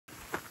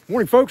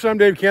Morning, folks. I'm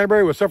Dave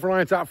Canterbury with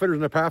Self-Reliance Outfitters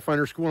and the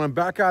Pathfinder School. And I'm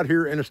back out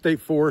here in a state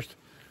forest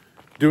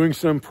doing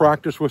some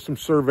practice with some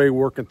survey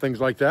work and things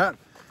like that.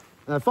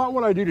 And I thought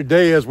what I'd do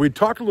today is we'd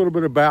talk a little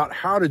bit about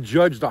how to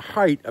judge the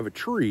height of a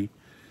tree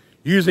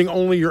using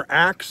only your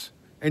axe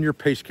and your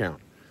pace count.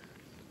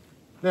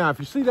 Now, if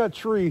you see that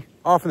tree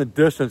off in the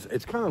distance,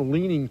 it's kind of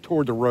leaning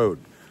toward the road.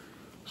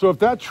 So if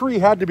that tree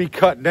had to be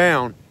cut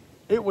down,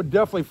 it would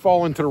definitely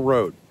fall into the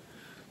road.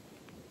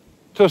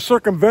 To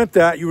circumvent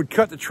that, you would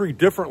cut the tree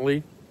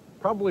differently,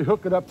 probably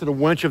hook it up to the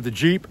winch of the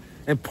Jeep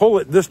and pull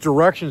it this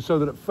direction so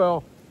that it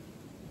fell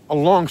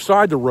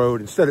alongside the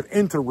road instead of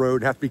into the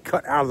road. It'd have to be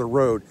cut out of the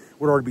road. It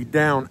would already be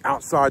down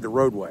outside the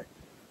roadway.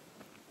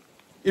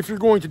 If you're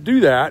going to do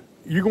that,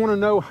 you're going to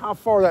know how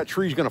far that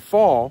tree is going to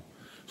fall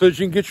so that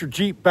you can get your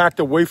Jeep backed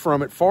away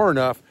from it far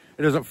enough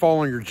it doesn't fall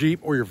on your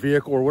Jeep or your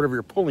vehicle or whatever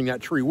you're pulling that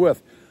tree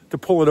with to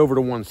pull it over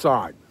to one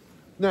side.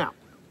 Now,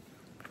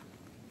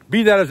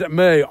 be that as it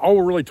may, all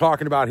we're really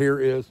talking about here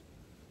is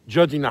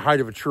judging the height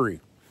of a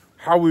tree.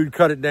 How we would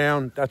cut it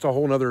down, that's a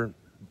whole nother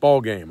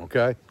ball game,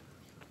 okay?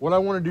 What I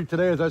want to do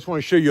today is I just want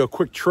to show you a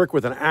quick trick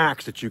with an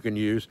axe that you can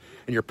use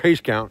and your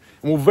pace count,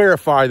 and we'll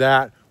verify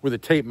that with a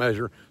tape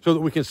measure so that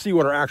we can see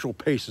what our actual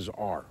paces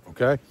are,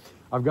 okay?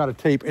 I've got a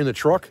tape in the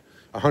truck,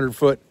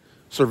 100-foot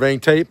surveying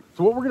tape.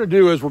 So what we're going to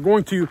do is we're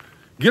going to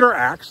get our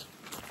axe.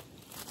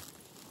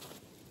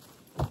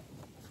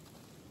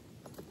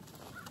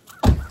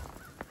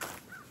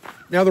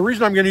 Now, the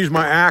reason I'm going to use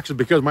my axe is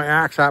because my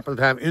axe happens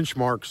to have inch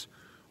marks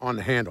on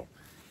the handle.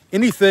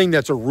 Anything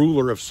that's a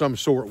ruler of some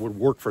sort would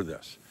work for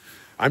this.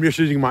 I'm just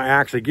using my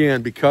axe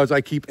again because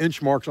I keep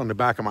inch marks on the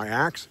back of my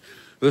axe.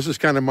 This is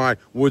kind of my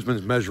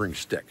woodsman's measuring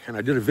stick. And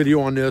I did a video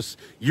on this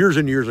years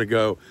and years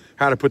ago,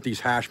 how to put these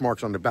hash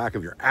marks on the back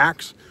of your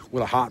axe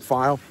with a hot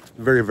file.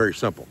 Very, very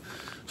simple.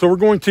 So we're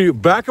going to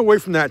back away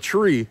from that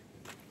tree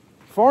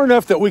far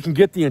enough that we can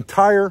get the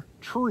entire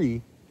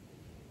tree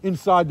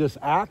inside this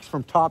axe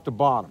from top to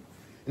bottom.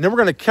 And then we're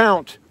going to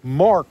count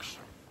marks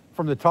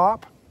from the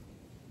top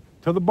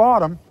to the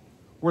bottom,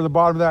 where the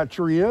bottom of that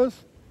tree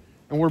is,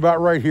 and we're about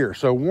right here.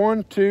 So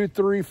 1, 2,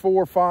 3,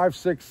 4, 5,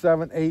 6,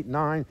 7, 8,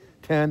 9,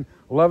 10,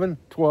 11,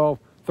 12,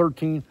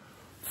 13,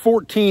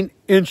 14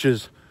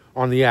 inches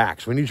on the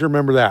axe. We need to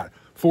remember that,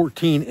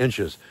 14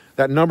 inches.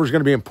 That number is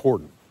going to be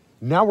important.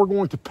 Now we're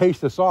going to pace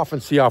this off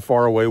and see how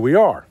far away we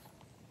are.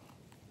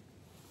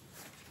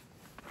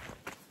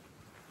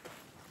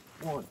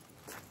 1,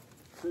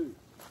 2,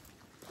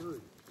 3,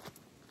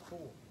 4,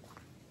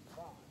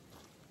 5,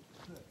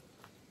 6, 7,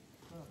 8,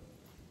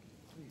 9,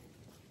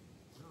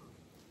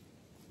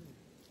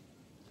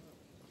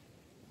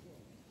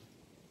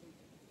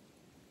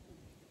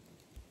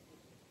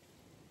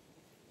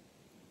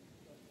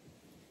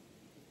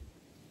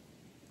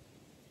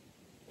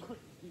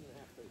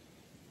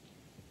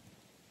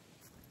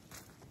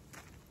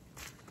 10,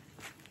 11,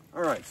 12,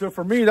 All right, so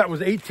for me, that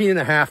was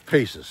 18.5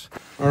 paces.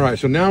 All right,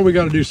 so now we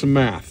got to do some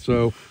math.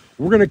 So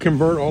we're going to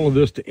convert all of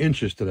this to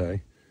inches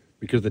today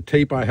because the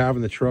tape I have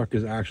in the truck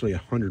is actually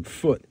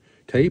 100-foot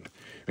tape,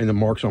 and the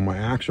marks on my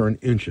axe are in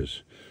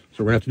inches.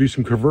 So we're going to have to do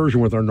some conversion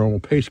with our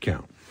normal pace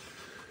count.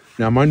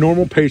 Now, my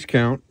normal pace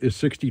count is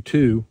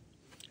 62,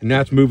 and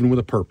that's moving with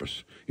a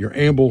purpose. Your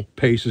amble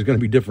pace is going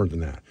to be different than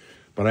that.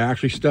 But I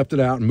actually stepped it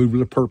out and moved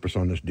with a purpose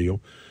on this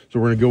deal. So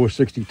we're going to go with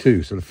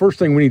 62. So the first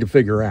thing we need to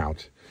figure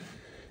out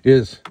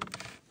is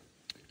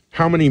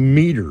how many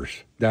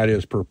meters that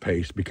is per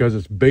pace, because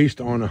it's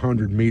based on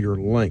 100-meter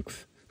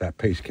length, that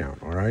pace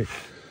count, all right?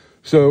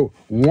 So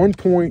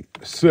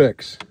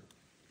 1.6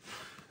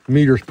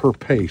 meters per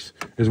pace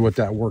is what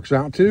that works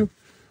out to.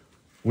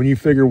 When you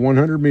figure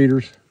 100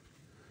 meters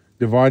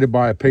divided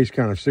by a pace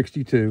count of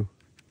 62,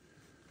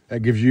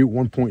 that gives you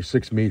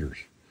 1.6 meters.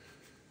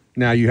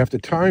 Now you have to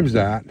times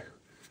that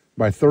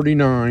by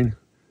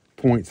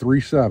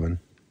 39.37,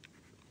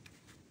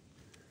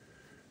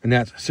 and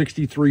that's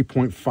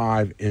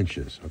 63.5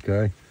 inches,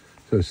 okay?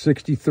 So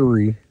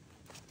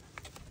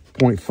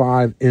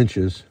 63.5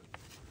 inches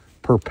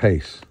per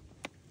pace.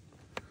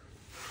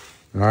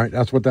 All right,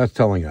 that's what that's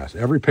telling us.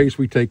 Every pace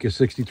we take is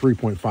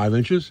 63.5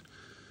 inches,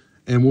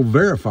 and we'll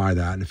verify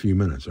that in a few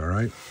minutes, all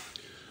right?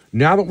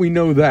 Now that we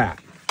know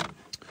that,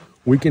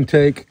 we can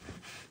take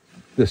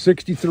the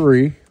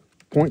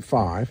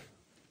 63.5,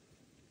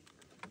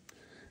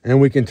 and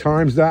we can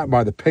times that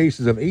by the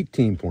paces of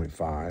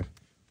 18.5,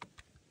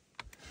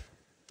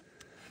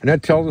 and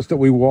that tells us that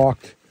we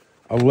walked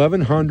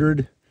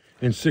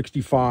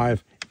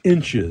 1,165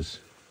 inches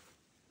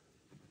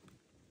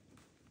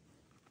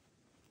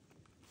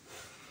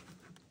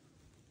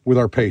with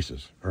our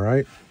paces, all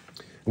right?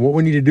 And what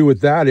we need to do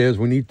with that is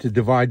we need to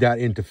divide that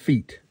into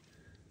feet.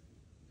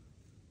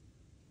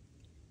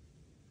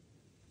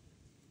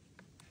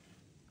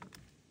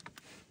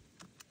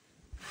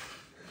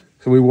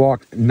 So we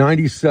walked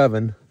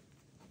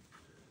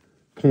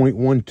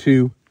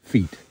 97.12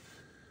 feet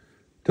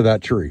to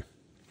that tree.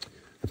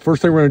 The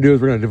first thing we're going to do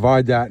is we're going to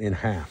divide that in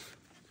half.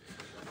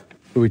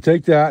 So we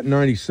take that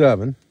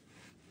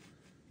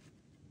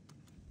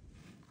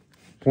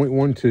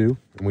 97.12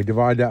 and we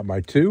divide that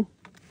by 2.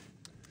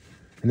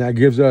 And that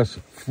gives us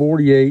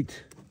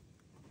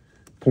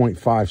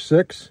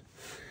 48.56.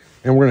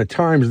 And we're going to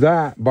times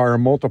that by our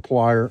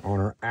multiplier on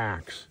our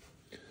axe.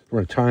 We're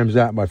going to times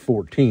that by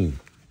 14.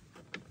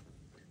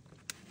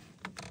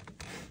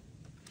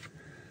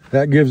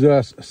 That gives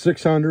us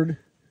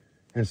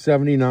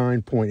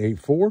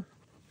 679.84.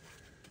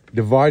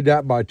 Divide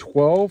that by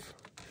 12.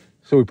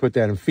 So we put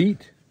that in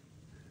feet.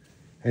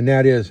 And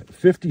that is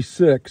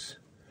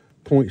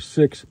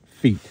 56.6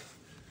 feet.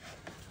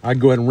 I'd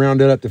go ahead and round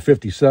that up to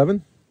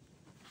 57.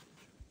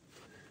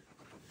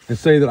 And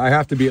say that I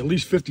have to be at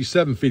least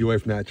 57 feet away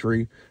from that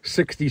tree.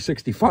 60,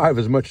 65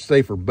 is a much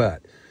safer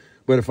bet.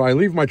 But if I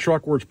leave my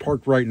truck where it's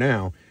parked right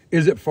now,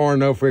 is it far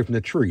enough away from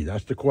the tree?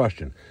 That's the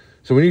question.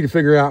 So we need to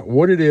figure out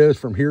what it is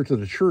from here to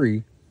the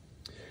tree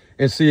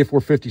and see if we're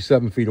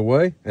 57 feet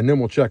away, and then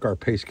we'll check our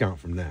pace count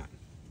from that.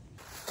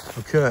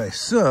 Okay,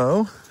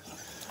 so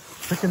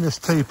picking this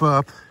tape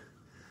up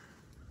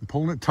and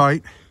pulling it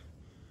tight,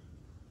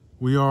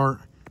 we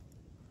are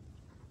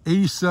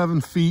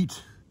 87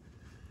 feet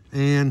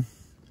and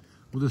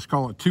we'll just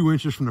call it 2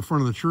 inches from the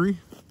front of the tree,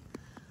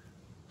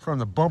 from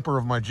the bumper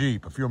of my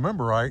Jeep. If you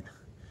remember right,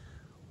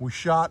 we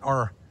shot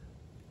our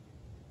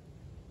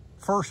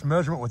first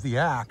measurement with the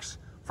axe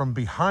from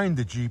behind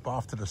the Jeep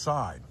off to the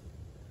side.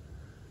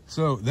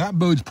 So that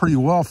bodes pretty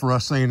well for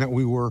us, saying that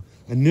we were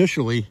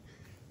initially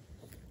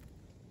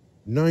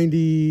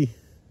 90,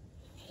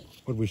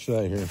 what did we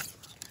say here?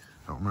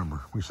 I don't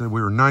remember. We said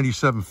we were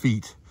 97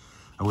 feet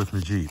away from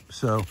the Jeep.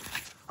 So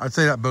I'd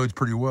say that bodes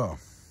pretty well.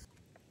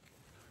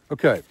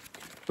 Okay,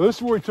 so this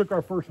is where we took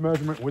our first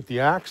measurement with the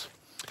axe,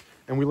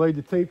 and we laid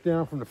the tape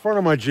down from the front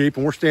of my Jeep,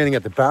 and we're standing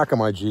at the back of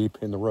my Jeep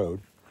in the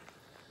road.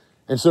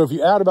 And so if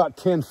you add about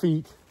 10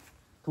 feet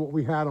to what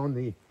we had on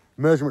the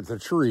measurement to the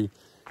tree,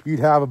 you'd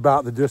have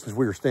about the distance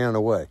we were standing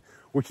away,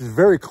 which is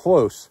very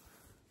close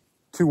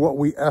to what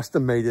we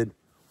estimated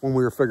when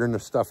we were figuring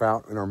this stuff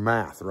out in our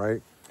math,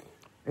 right?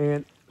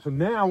 And so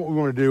now what we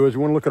want to do is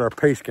we want to look at our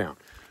pace count.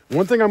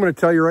 One thing I'm going to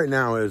tell you right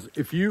now is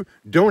if you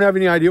don't have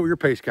any idea what your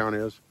pace count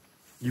is,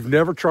 you've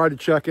never tried to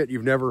check it,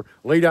 you've never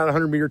laid out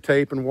 100-meter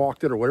tape and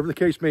walked it, or whatever the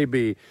case may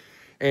be,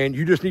 and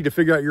you just need to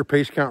figure out your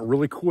pace count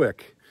really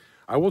quick,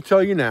 I will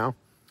tell you now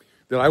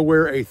that I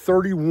wear a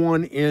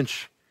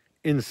 31-inch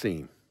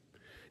inseam.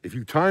 If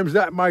you times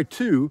that by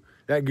 2,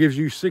 that gives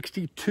you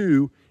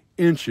 62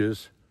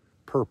 inches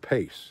per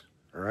pace,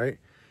 all right?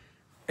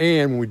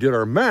 And when we did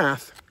our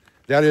math,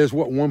 that is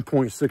what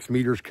 1.6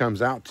 meters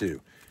comes out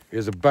to,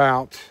 is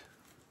about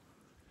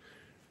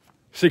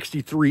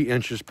 63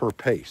 inches per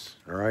pace,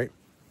 all right?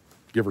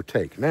 Give or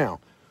take. Now,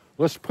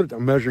 let's put the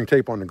measuring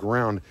tape on the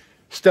ground,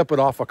 step it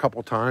off a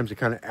couple times and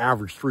kind of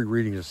average 3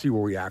 readings and see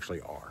where we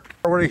actually are.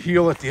 We're going to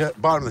heel at the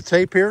bottom of the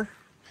tape here,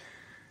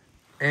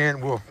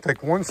 and we'll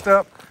take 1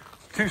 step,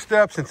 2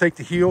 steps, and take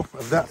the heel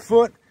of that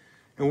foot,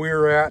 and we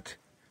are at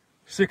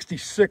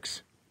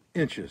 66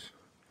 inches.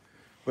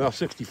 Well,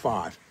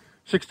 65.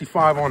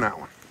 65 on that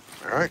one.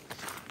 All right,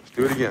 let's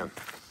do it again.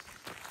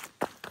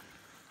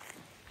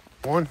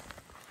 1,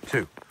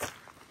 2.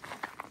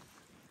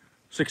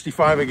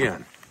 65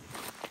 again.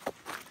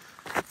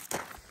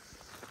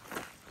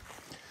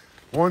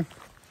 1,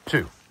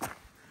 2.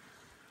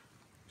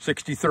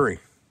 63.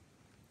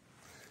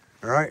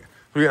 All right,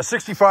 so we got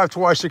 65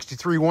 twice,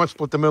 63 once,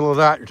 split the middle of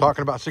that. You're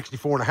talking about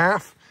 64 and a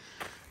half.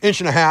 Inch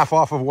and a half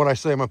off of what I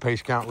say my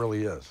pace count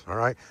really is. All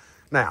right,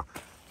 now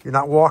you're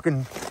not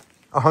walking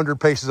 100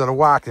 paces out of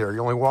whack there.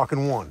 You're only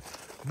walking 1.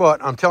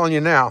 But I'm telling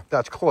you now,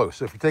 that's close.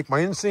 So if you take my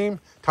inseam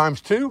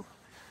times 2,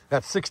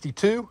 that's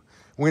 62.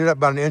 We ended up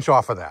about 1 inch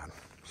off of that.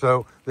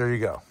 So there you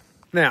go.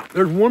 Now,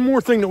 there's one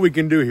more thing that we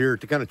can do here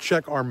to kind of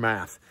check our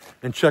math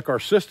and check our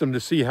system to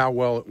see how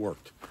well it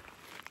worked.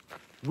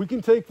 We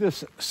can take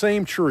this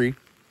same tree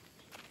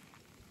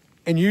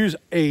and use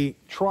a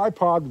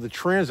tripod with a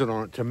transit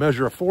on it to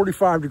measure a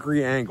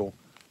 45-degree angle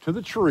to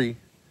the tree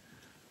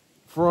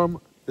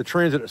from the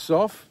transit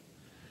itself.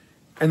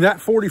 And that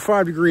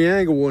 45-degree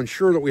angle will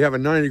ensure that we have a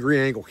 90-degree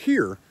angle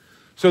here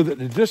so that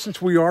the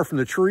distance we are from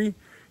the tree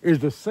is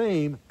the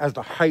same as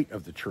the height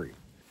of the tree.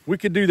 We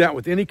could do that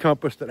with any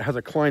compass that has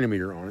a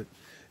clinometer on it.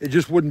 It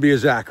just wouldn't be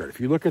as accurate. If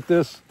you look at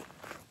this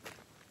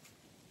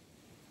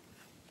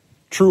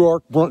Tru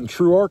Arc, Brunton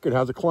Tru Arc, it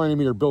has a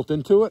clinometer built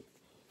into it.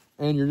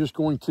 And you're just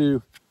going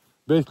to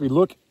basically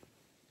look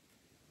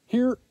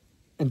here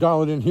and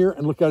dial it in here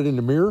and look at it in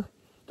the mirror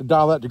to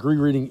dial that degree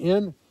reading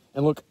in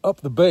and look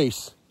up the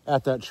base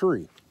at that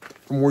tree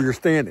from where you're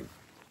standing.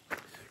 You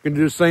can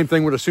do the same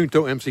thing with a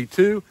Sunto MC2,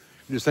 do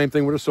the same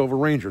thing with a Silver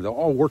Ranger. They'll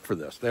all work for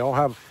this. They all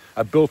have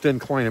a built-in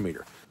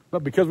clinometer.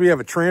 But because we have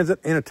a transit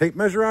and a tape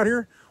measure out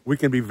here, we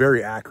can be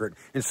very accurate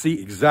and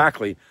see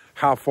exactly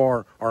how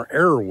far our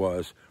error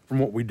was from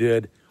what we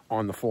did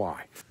on the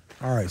fly.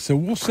 All right, so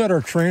we'll set our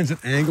transit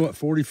angle at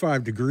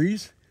 45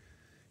 degrees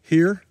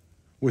here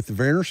with the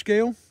Vernier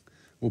scale.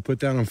 We'll put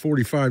that on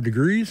 45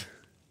 degrees.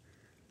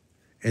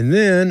 And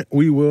then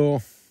we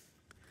will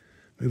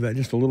move that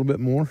just a little bit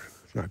more.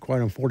 It's not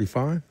quite on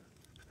 45.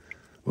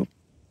 Whoop,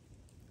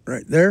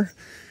 right there.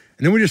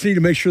 And then we just need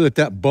to make sure that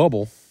that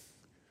bubble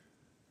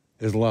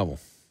is level.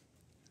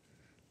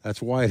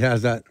 That's why it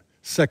has that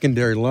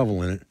secondary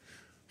level in it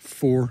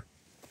for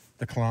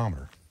the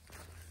kilometer.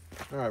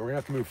 All right, we're gonna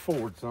have to move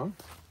forward some.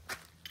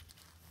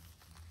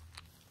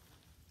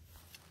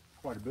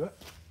 Quite a bit.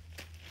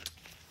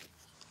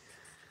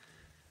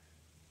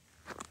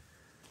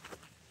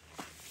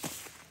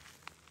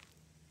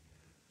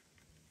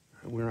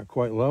 We're not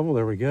quite level,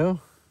 there we go.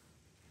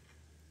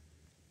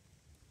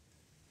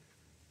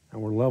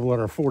 And we're level at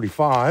our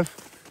 45.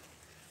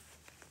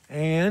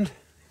 And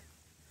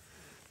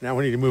now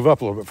we need to move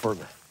up a little bit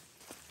further.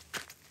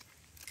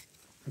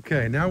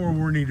 Okay, now where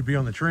we need to be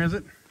on the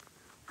transit.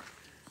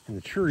 And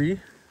the tree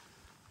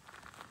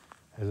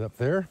is up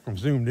there. I'm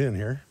zoomed in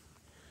here.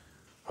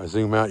 If I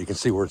zoom out, you can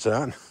see where it's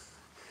at. And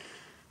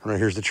right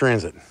here's the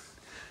transit.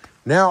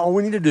 Now all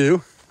we need to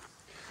do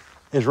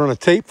is run a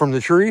tape from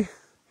the tree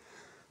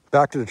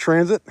back to the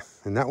transit,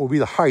 and that will be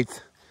the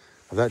height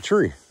of that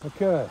tree.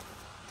 Okay,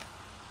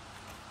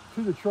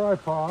 to the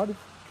tripod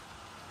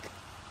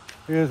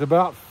is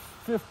about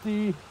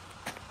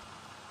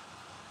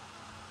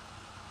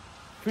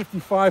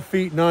 55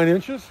 feet 9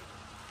 inches,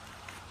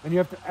 and you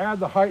have to add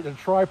the height of the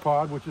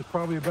tripod, which is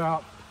probably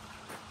about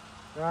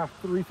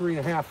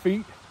 3.5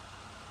 feet.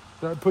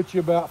 So that puts you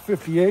about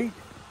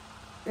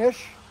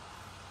 58-ish,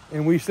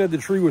 and we said the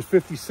tree was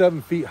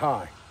 57 feet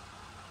high.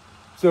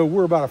 So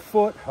we're about a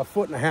foot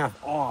and a half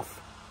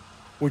off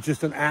with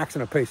just an axe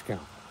and a pace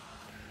count.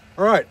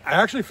 All right, I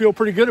actually feel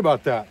pretty good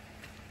about that.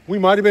 We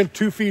might have been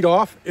 2 feet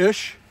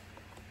off-ish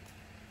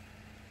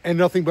and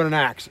nothing but an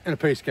axe and a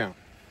pace count.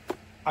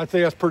 I'd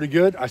say that's pretty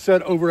good. I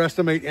said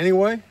overestimate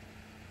anyway.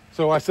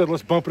 So I said,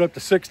 let's bump it up to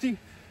 60.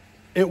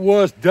 It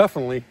was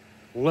definitely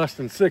less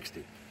than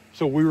 60.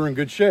 So we were in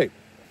good shape.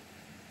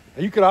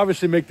 And you could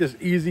obviously make this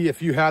easy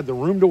if you had the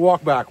room to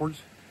walk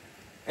backwards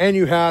and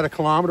you had a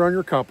kilometer on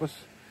your compass.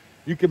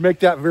 You could make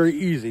that very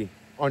easy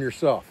on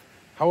yourself.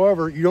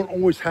 However, you don't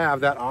always have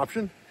that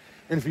option.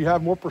 And if you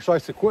have more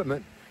precise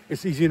equipment,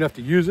 it's easy enough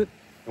to use it.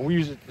 And we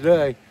use it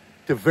today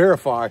to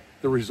verify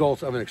the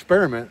results of an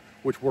experiment,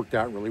 which worked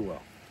out really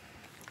well.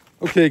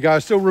 Okay,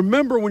 guys, so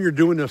remember when you're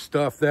doing this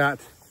stuff that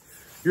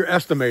you're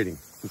estimating,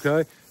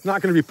 okay? It's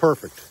not gonna be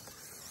perfect,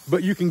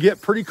 but you can get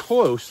pretty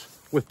close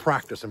with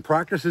practice. And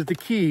practice is the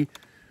key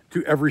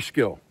to every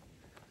skill,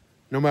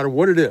 no matter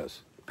what it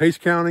is. Pace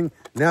counting,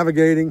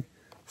 navigating,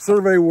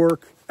 survey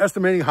work,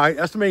 estimating height,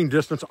 estimating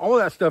distance, all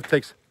of that stuff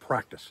takes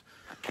practice.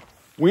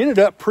 We ended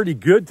up pretty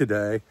good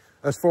today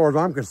as far as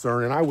I'm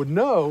concerned, and I would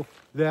know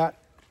that,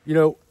 you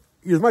know,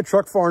 is my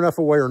truck far enough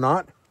away or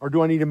not, or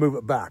do I need to move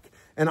it back?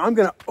 And I'm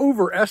gonna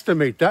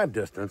overestimate that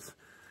distance.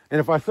 And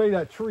if I say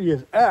that tree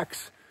is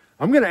X,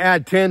 I'm gonna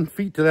add 10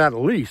 feet to that at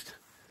least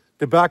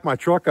to back my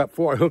truck up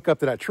before I hook up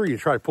to that tree and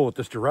try to pull it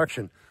this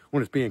direction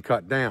when it's being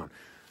cut down.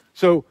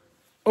 So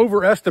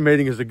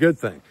overestimating is a good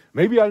thing.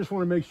 Maybe I just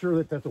want to make sure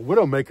that that's a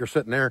widowmaker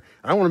sitting there.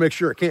 And I want to make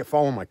sure it can't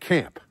fall on my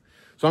camp.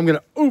 So I'm going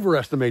to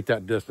overestimate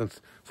that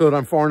distance so that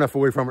I'm far enough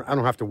away from it, I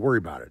don't have to worry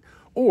about it.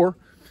 Or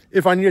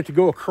if I need it to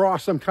go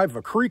across some type of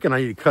a creek and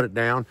I need to cut it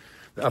down,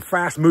 a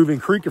fast moving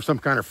creek of some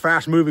kind of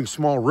fast moving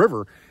small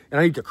river, and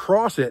I need to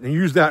cross it and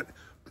use that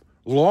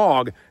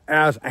log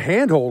as a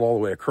handhold all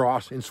the way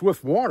across in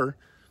swift water,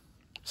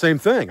 same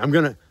thing. I'm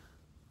going to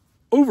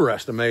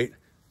overestimate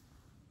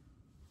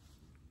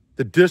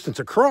the distance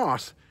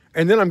across,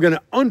 and then I'm going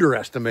to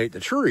underestimate the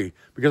tree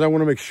because I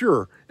want to make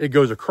sure it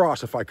goes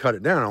across. If I cut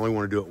it down, I only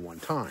want to do it one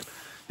time.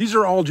 These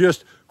are all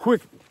just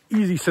quick,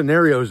 easy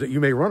scenarios that you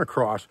may run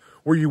across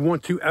where you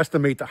want to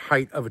estimate the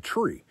height of a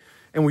tree.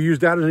 And we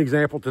used that as an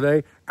example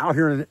today out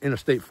here in a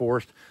state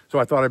forest. So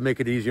I thought I'd make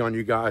it easy on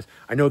you guys.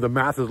 I know the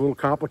math is a little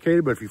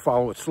complicated, but if you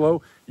follow it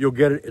slow, you'll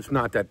get it. It's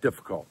not that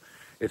difficult.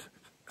 It's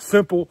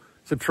simple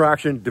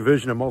subtraction,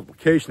 division, and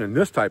multiplication in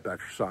this type of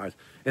exercise,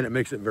 and it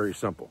makes it very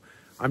simple.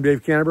 I'm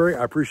Dave Canterbury.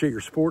 I appreciate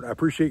your support. I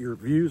appreciate your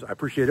views. I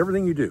appreciate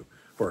everything you do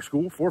for our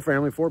school, for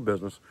family, for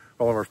business,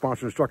 for all of our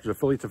sponsors, instructors,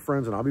 affiliates, and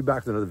friends, and I'll be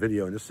back with another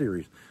video in this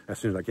series as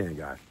soon as I can,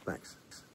 guys. Thanks.